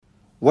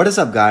What is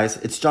up, guys?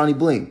 It's Johnny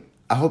Bling.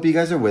 I hope you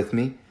guys are with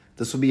me.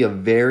 This will be a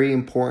very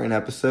important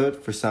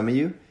episode for some of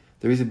you.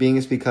 The reason being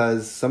is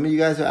because some of you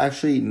guys are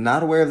actually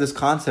not aware of this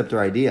concept or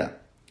idea.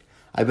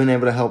 I've been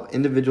able to help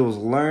individuals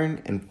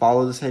learn and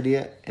follow this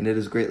idea, and it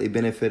has greatly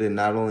benefited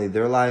not only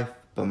their life,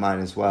 but mine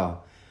as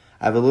well.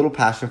 I have a little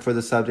passion for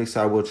the subject,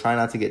 so I will try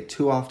not to get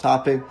too off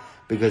topic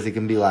because it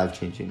can be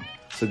life-changing.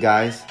 So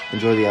guys,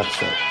 enjoy the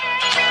episode.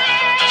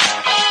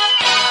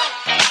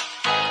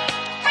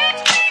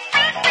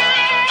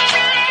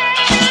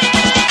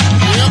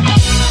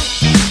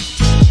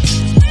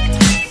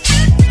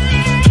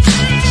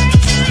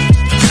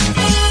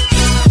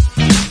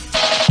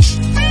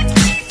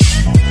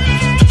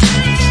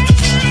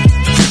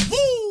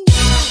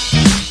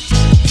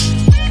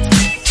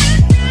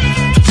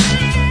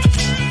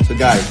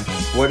 Guys,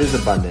 what is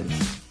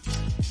abundance?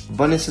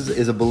 Abundance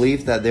is a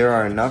belief that there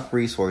are enough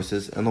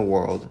resources in the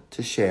world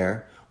to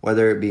share,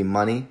 whether it be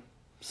money,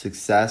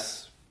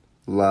 success,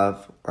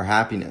 love, or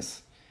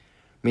happiness.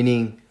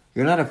 Meaning,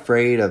 you're not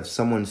afraid of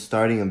someone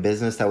starting a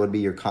business that would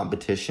be your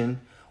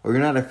competition, or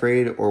you're not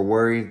afraid or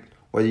worried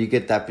whether you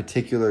get that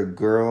particular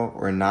girl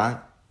or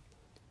not.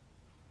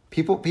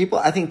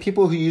 I think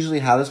people who usually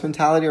have this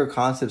mentality or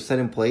concept set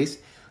in place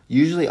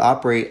usually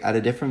operate at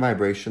a different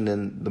vibration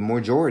than the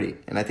majority.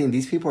 And I think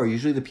these people are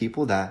usually the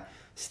people that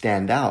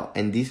stand out.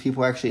 And these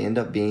people actually end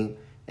up being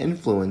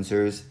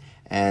influencers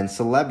and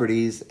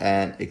celebrities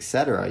and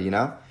etc., you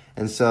know?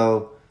 And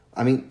so,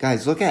 I mean,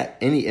 guys, look at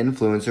any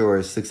influencer or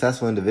a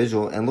successful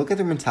individual and look at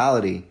their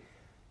mentality.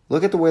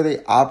 Look at the way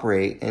they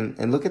operate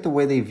and look at the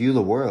way they view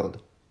the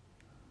world.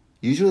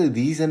 Usually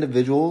these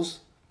individuals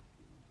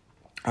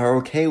are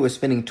okay with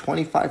spending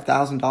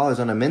 $25,000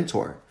 on a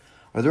mentor.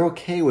 Or they're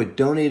okay with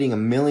donating $1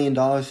 million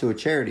to a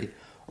charity.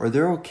 Or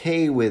they're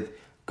okay with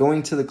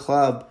going to the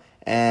club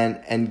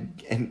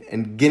and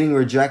getting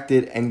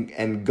rejected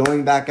and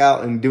going back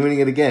out and doing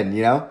it again,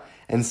 you know?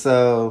 And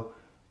so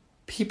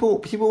people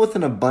with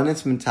an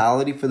abundance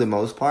mentality, for the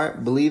most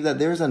part, believe that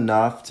there's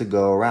enough to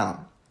go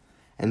around.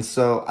 And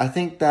so I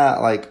think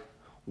that, like,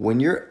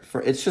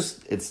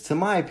 it's to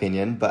my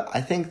opinion, but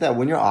I think that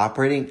when you're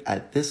operating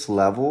at this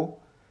level,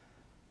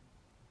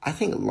 I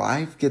think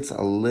life gets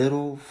a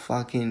little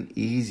fucking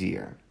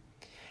easier.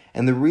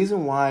 And the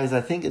reason why is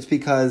I think it's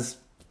because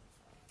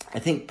I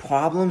think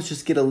problems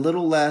just get a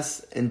little less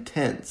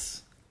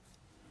intense.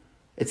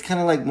 It's kind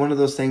of like one of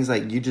those things,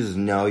 like, you just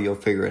know you'll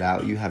figure it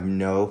out. You have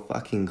no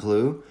fucking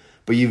clue.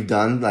 But you've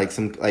done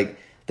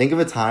think of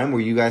a time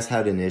where you guys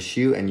had an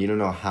issue and you don't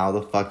know how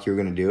the fuck you're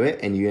going to do it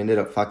and you ended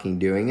up fucking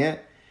doing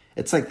it.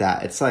 It's like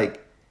that. It's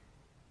like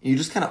you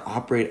just kind of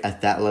operate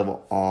at that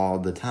level all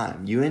the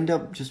time. You end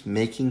up just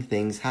making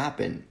things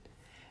happen.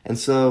 And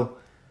so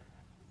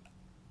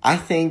I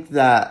think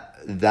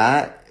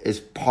that is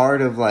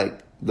part of,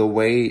 like, the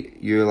way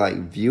you're, like,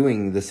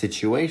 viewing the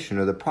situation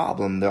or the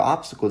problem, the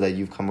obstacle that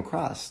you've come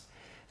across.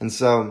 And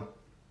so,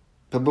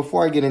 but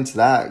before I get into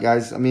that,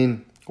 guys, I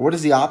mean, what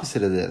is the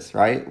opposite of this,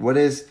 right? What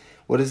is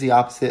the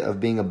opposite of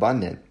being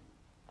abundant?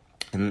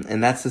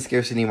 And that's the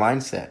scarcity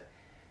mindset.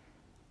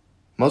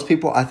 Most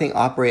people, I think,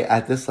 operate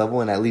at this level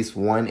in at least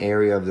one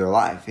area of their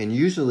life. And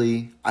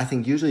usually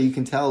you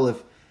can tell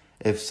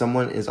if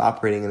someone is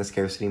operating in a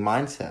scarcity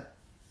mindset.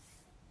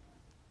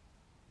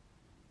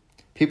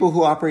 People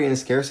who operate in a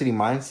scarcity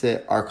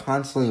mindset are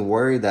constantly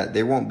worried that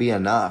there won't be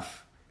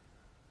enough.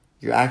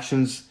 Your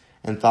actions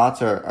and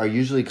thoughts are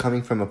usually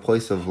coming from a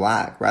place of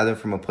lack rather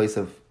from a place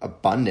of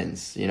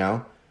abundance, you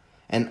know?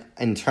 And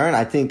in turn,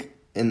 I think,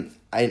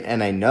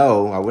 I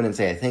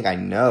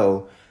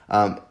know,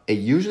 it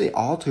usually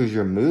alters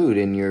your mood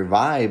and your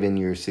vibe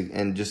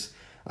and just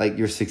like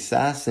your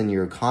success and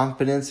your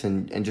confidence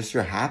and just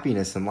your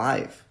happiness in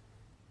life.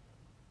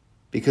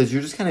 Because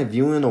you're just kind of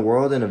viewing the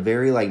world in a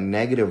very, like,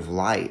 negative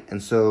light.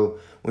 And so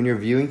when you're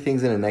viewing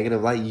things in a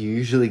negative light, you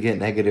usually get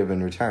negative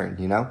in return,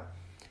 you know?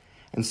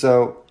 And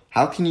so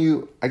how can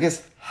you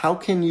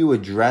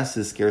address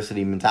this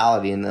scarcity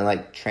mentality and then,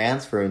 like,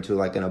 transfer into,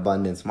 like, an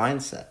abundance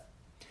mindset?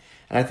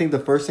 And I think the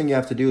first thing you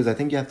have to do is I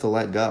think you have to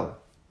let go.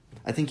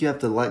 I think you have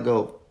to let go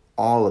of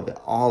all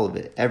of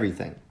it,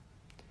 everything.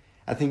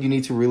 I think you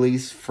need to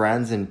release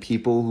friends and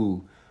people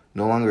who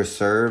no longer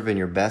serve in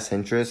your best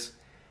interests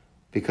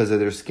because of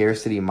their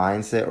scarcity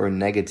mindset or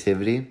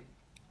negativity.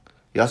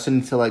 You also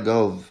need to let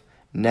go of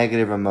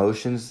negative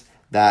emotions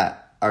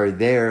that are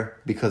there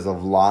because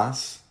of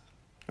loss,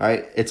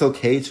 right? It's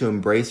okay to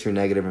embrace your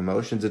negative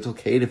emotions. It's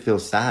okay to feel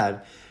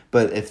sad.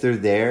 But if they're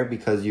there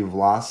because you've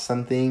lost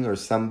something or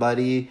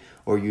somebody,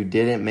 or you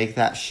didn't make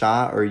that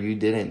shot, or you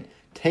didn't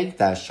take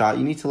that shot,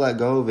 you need to let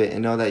go of it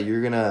and know that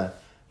you're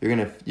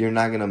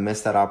not gonna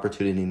miss that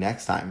opportunity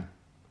next time.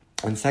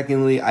 And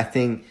secondly, I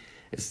think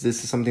this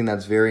is something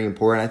that's very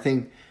important. I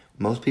think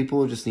most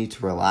people just need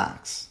to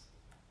relax.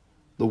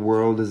 The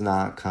world is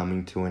not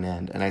coming to an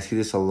end, and I see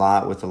this a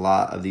lot with a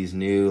lot of these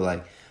new,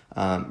 like,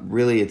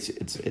 really,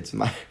 it's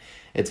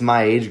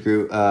my age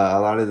group. A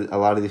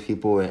lot of these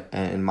people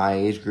in my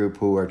age group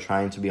who are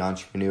trying to be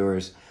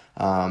entrepreneurs,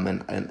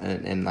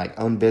 and like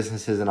own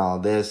businesses and all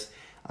of this.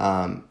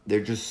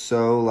 they're just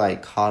so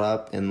like caught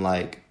up in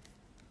like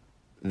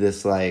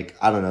this like,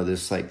 I don't know,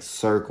 this like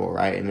circle,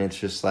 right? And it's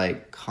just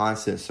like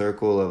constant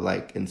circle of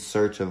like in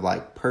search of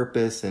like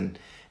purpose and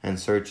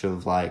search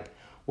of like,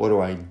 what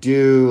do I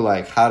do?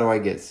 Like, how do I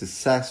get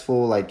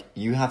successful? Like,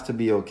 you have to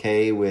be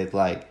okay with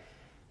like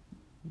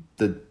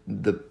the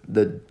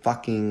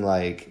fucking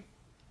like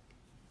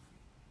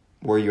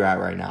where you're at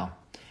right now.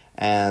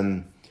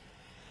 And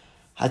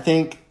I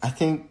think,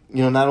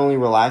 not only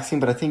relaxing,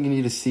 but I think you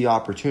need to see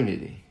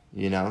opportunity,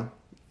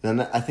 Then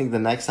I think the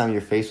next time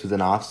you're faced with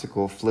an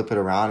obstacle, flip it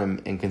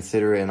around and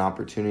consider it an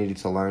opportunity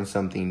to learn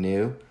something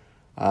new.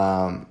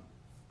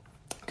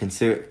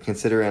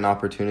 Consider it an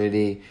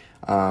opportunity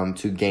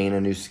to gain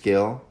a new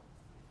skill.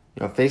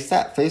 Face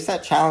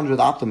that challenge with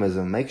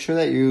optimism. Make sure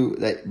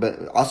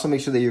but also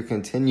make sure that you're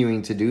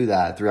continuing to do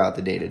that throughout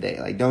the day to day.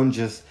 Like, don't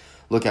just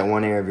look at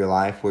one area of your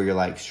life where you're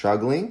like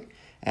struggling,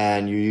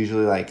 and you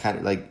usually like kind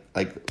of like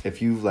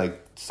if you've like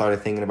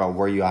started thinking about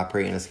where you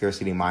operate in a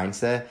scarcity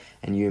mindset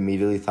and you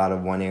immediately thought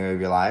of one area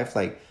of your life,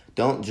 like,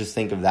 don't just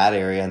think of that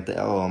area and I'm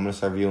going to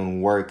start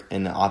viewing work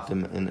in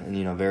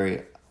an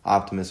very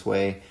optimist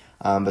way.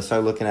 But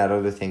start looking at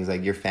other things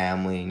like your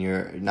family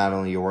and not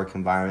only your work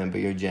environment,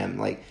 but your gym,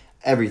 like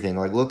everything.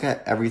 Like, look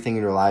at everything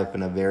in your life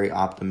in a very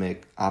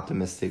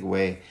optimistic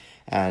way,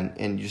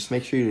 and just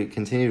make sure you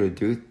continue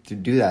to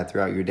do that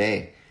throughout your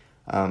day.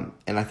 And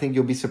I think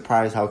you'll be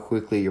surprised how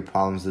quickly your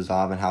problems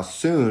dissolve and how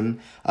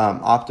soon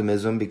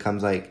optimism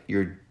becomes like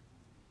your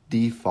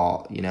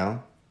default.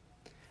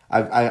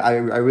 I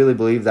really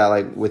believe that,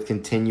 like, with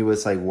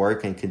continuous like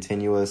work and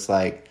continuous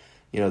like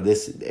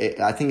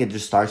I think it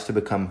just starts to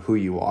become who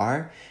you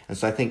are. And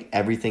so I think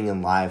everything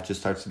in life just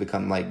starts to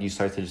become like, you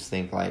start to just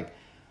think like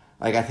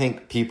I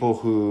think people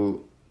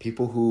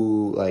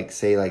who like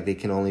say like they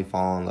can only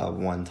fall in love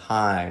one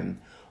time,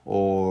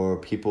 or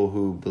people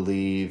who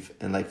believe,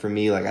 and like for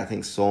me, like I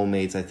think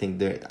soulmates, I think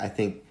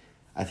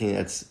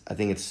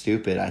it's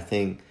stupid. I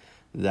think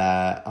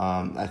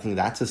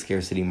that's a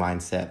scarcity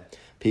mindset.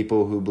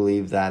 People who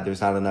believe that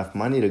there's not enough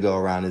money to go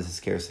around is a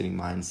scarcity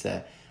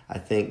mindset. I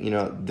think,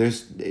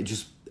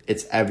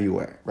 it's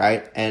everywhere,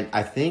 right? And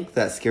I think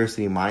that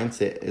scarcity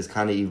mindset is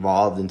kind of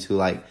evolved into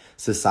like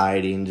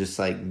society, and just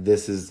like,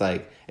 this is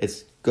like,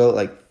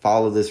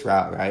 follow this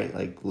route,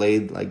 right?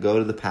 Go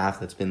to the path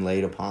that's been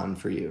laid upon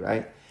for you,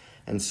 right?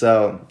 And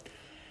so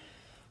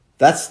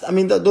those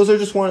are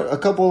just a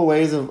couple of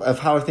ways of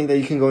how I think that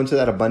you can go into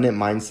that abundant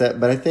mindset.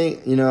 But I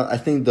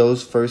think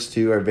those first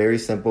two are very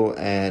simple,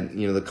 and,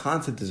 the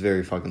concept is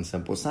very fucking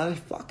simple. It's not a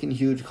fucking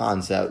huge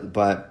concept,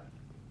 but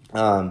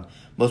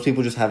most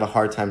people just have a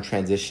hard time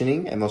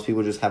transitioning, and most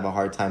people just have a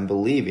hard time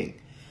believing.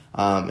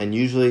 And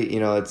usually,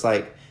 it's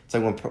like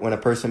when a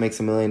person makes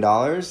 $1 million,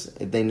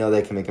 they know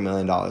they can make $1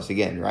 million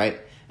again,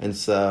 right? And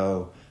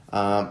so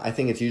I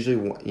think it's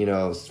usually,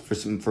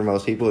 for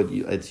most people,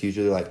 it's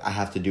usually like, I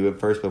have to do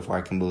it first before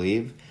I can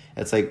believe.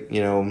 It's like,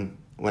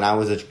 when I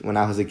was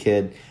a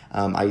kid,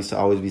 I used to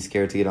always be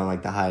scared to get on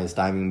like the highest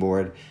diving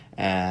board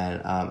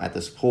and at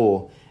this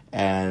pool.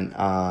 And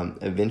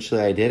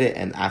eventually I did it,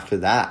 and after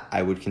that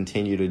I would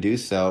continue to do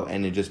so,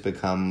 and it just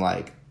become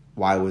like,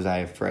 why was I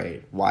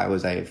afraid?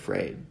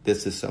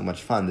 This is so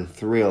much fun. The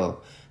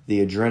thrill,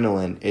 the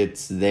adrenaline,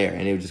 it's there,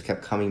 and it just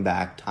kept coming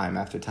back time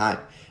after time.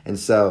 And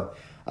so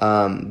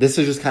this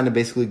is just kind of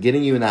basically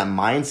getting you in that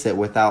mindset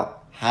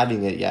without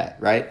having it yet,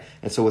 right?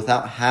 And so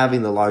without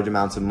having the large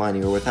amounts of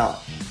money, or without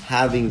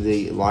having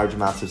the large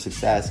amounts of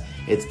success,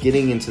 it's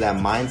getting into that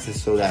mindset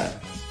so that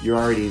you're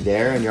already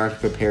there, and you're already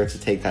prepared to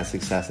take that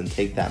success and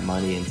take that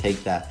money and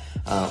take that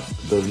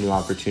those new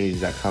opportunities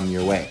that come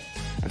your way.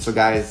 And so,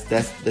 guys,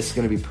 this is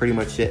going to be pretty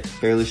much it.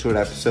 Fairly short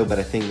episode, but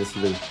I think this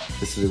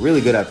is a really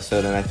good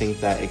episode, and I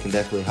think that it can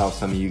definitely help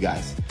some of you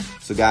guys.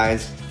 So,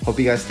 guys, hope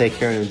you guys take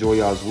care and enjoy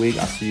y'all's week.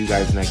 I'll see you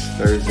guys next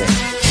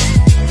Thursday.